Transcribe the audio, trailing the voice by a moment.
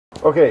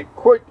Okay,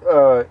 quick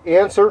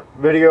answer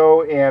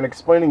video and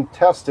explaining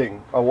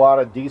testing a lot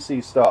of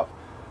DC stuff.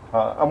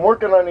 I'm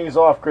working on these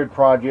off-grid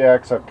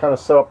projects. I've kind of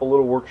set up a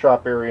little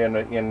workshop area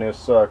in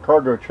this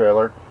cargo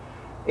trailer.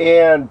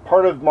 And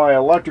part of my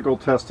electrical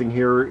testing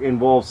here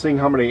involves seeing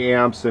how many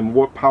amps and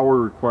what power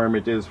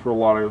requirement is for a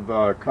lot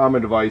of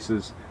common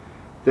devices,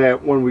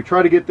 that when we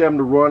try to get them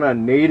to run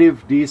on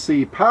native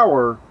DC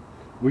power,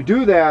 we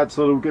do that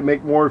so that we can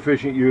make more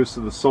efficient use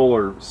of the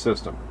solar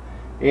system.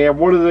 And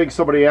one of the things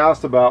somebody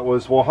asked about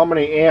was, well, how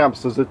many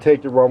amps does it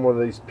take to run one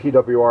of these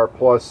PWR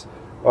plus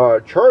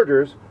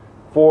chargers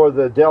for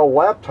the Dell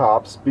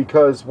laptops?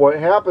 Because what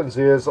happens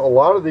is a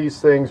lot of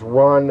these things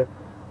run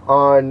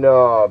on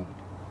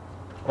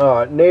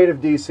native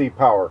DC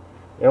power,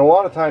 and a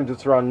lot of times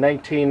it's around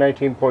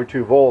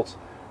 19.2 volts,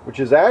 which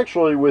is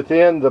actually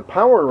within the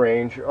power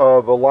range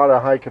of a lot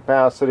of high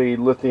capacity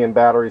lithium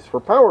batteries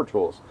for power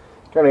tools.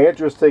 Kind of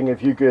interesting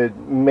if you could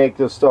make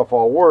this stuff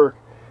all work.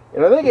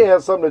 And I think it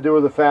has something to do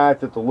with the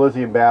fact that the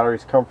lithium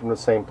batteries come from the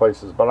same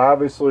places, but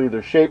obviously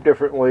they're shaped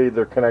differently,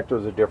 their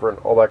connectors are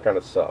different, all that kind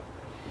of stuff.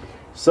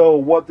 So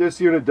what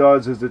this unit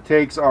does is it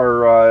takes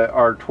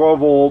our 12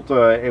 volt,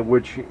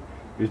 which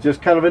is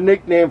just kind of a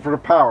nickname for the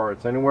power.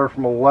 It's anywhere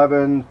from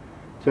 11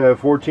 to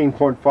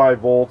 14.5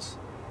 volts,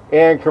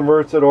 and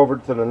converts it over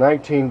to the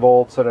 19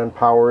 volts and then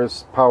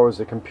powers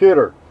the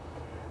computer.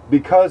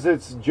 Because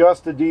it's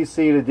just a DC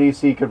to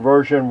DC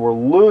conversion, we're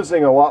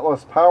losing a lot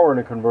less power in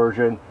the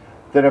conversion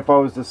than if I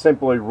was to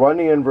simply run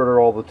the inverter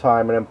all the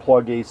time and then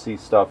plug AC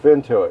stuff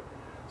into it.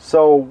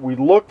 So we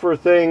look for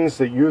things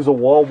that use a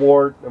wall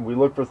wart, and we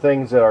look for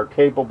things that are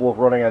capable of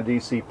running on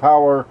DC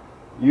power,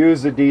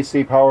 use a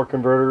DC power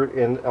converter,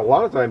 and a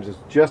lot of times it's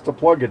just a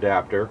plug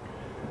adapter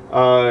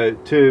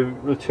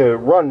to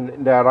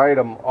run that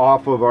item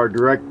off of our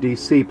direct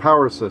DC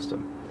power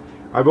system.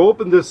 I've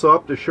opened this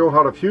up to show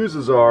how the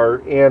fuses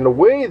are, and the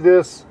way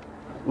this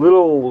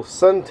little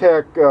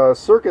Suntech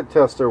circuit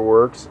tester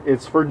works,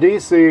 it's for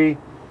DC,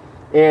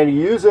 and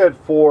you use it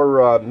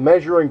for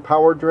measuring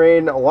power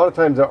drain. A lot of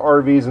times in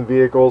RVs and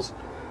vehicles,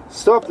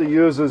 stuff that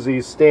uses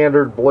these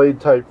standard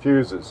blade type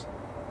fuses,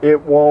 it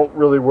won't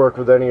really work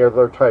with any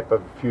other type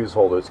of fuse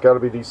holder. It's got to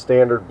be these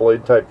standard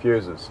blade type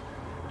fuses.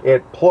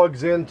 It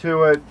plugs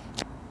into it.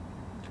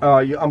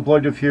 You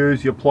unplug the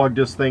fuse, you plug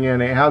this thing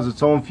in. It has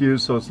its own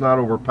fuse, so it's not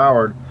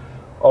overpowered.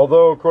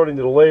 Although, according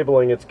to the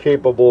labeling, it's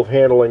capable of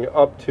handling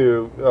up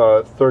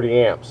to 30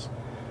 amps.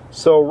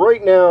 So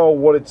right now,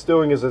 what it's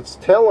doing is it's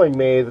telling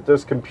me that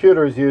this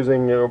computer is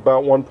using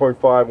about 1.5,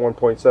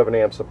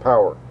 1.7 amps of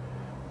power.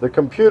 The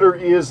computer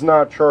is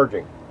not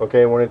charging.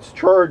 Okay, when it's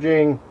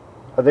charging,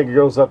 I think it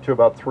goes up to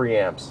about 3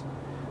 amps.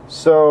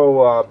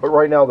 So, but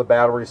right now the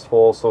battery's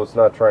full, so it's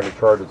not trying to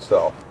charge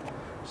itself.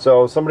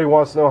 So somebody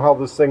wants to know how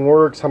this thing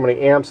works, how many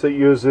amps it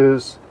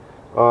uses.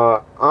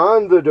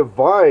 On the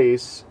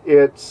device,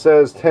 it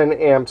says 10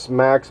 amps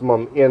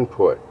maximum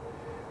input,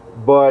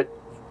 but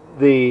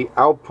the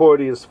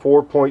output is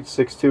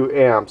 4.62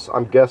 amps.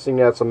 I'm guessing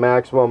that's a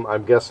maximum.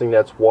 I'm guessing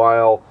that's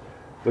while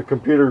the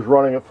computer's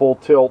running at full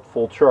tilt,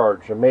 full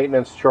charge. The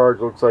maintenance charge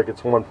looks like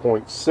it's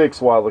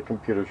 1.6 while the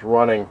computer's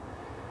running.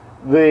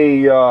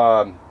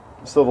 So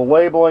the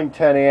labeling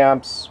 10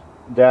 amps,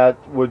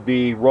 that would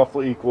be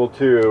roughly equal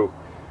to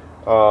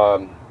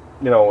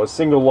you know, a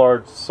single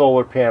large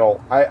solar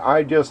panel.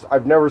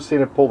 I've never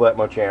seen it pull that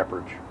much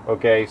amperage.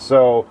 Okay,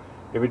 so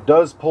if it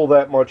does pull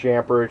that much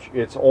amperage,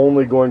 it's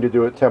only going to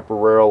do it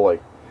temporarily.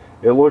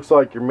 It looks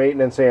like your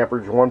maintenance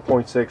amperage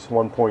 1.6,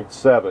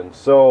 1.7.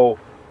 So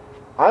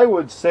I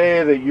would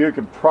say that you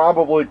could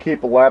probably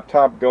keep a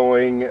laptop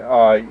going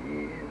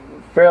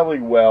fairly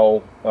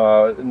well,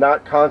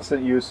 not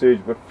constant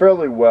usage, but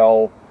fairly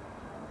well.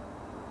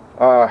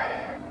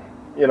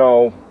 You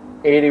know,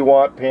 80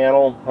 watt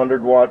panel,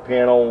 100 watt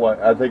panel,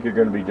 I think you're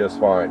going to be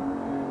just fine.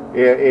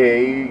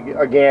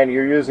 Again,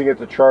 you're using it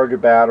to charge a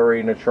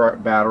battery, and a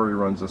battery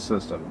runs the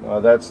system.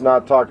 That's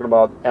not talking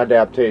about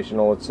adaptation,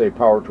 let's say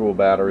power tool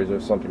batteries or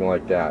something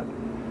like that.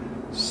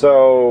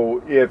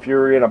 So if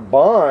you're in a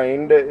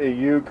bind,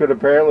 you could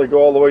apparently go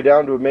all the way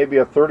down to maybe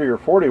a 30 or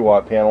 40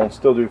 watt panel and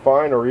still do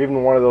fine, or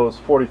even one of those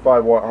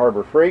 45 watt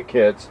Harbor Freight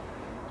kits.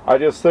 I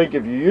just think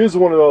if you use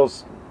one of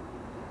those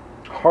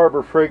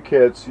Harbor Freight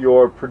kits,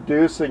 you're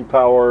producing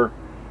power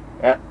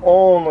at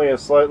only a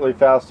slightly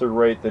faster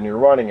rate than you're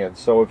running it.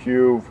 So if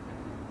you've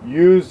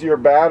used your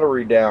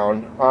battery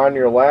down on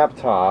your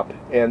laptop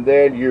and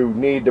then you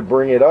need to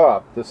bring it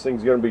up, this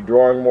thing's going to be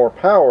drawing more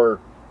power.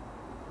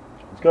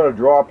 It's going to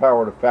draw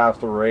power at a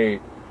faster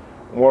rate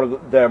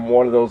than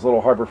one of those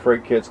little Harbor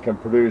Freight kits can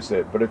produce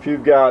it. But if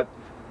you've got,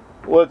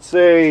 let's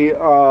say, you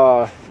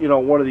know,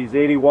 one of these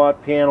 80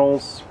 watt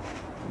panels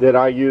that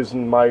I use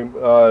in my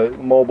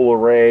mobile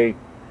array,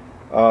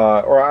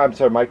 or I'm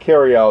sorry, my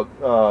carry-out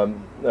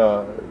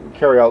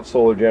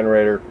solar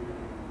generator,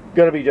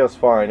 going to be just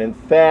fine. In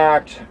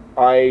fact,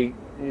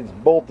 it's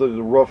bolted to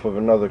the roof of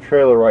another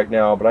trailer right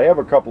now, but I have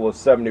a couple of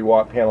 70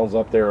 watt panels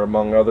up there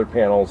among other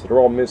panels that are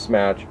all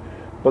mismatched,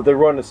 but they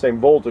run the same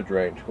voltage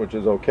range, which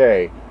is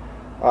okay.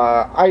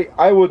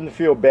 I wouldn't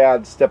feel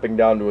bad stepping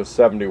down to a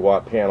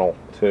 70-watt panel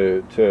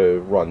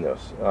to run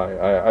this.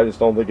 I just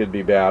don't think it'd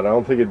be bad. I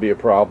don't think it'd be a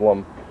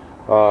problem.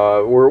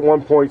 We're at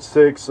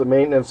 1.6, the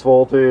maintenance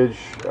voltage.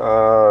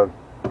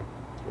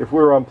 If we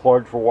were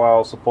unplugged for a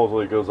while,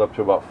 supposedly it goes up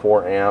to about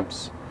 4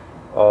 amps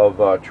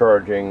of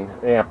charging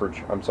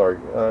amperage. I'm sorry,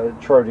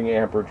 charging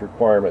amperage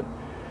requirement.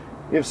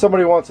 If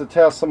somebody wants to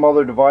test some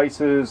other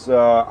devices,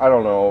 I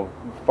don't know,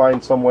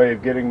 find some way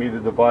of getting me the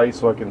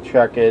device so I can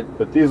check it.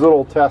 But these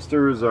little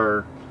testers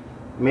are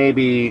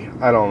maybe,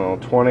 I don't know,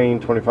 20,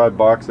 25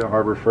 bucks at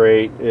Harbor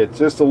Freight. It's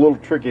just a little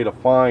tricky to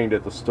find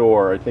at the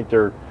store. I think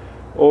they're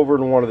over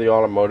in one of the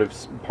automotive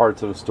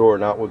parts of the store,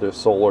 not with their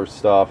solar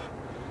stuff.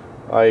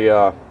 I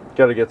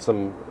got to get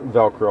some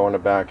Velcro on the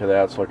back of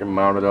that so I can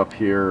mount it up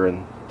here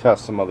and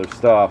test some other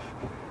stuff.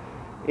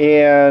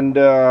 And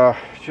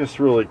just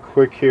really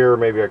quick here,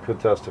 maybe I could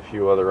test a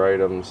few other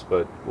items,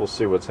 but we'll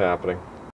see what's happening.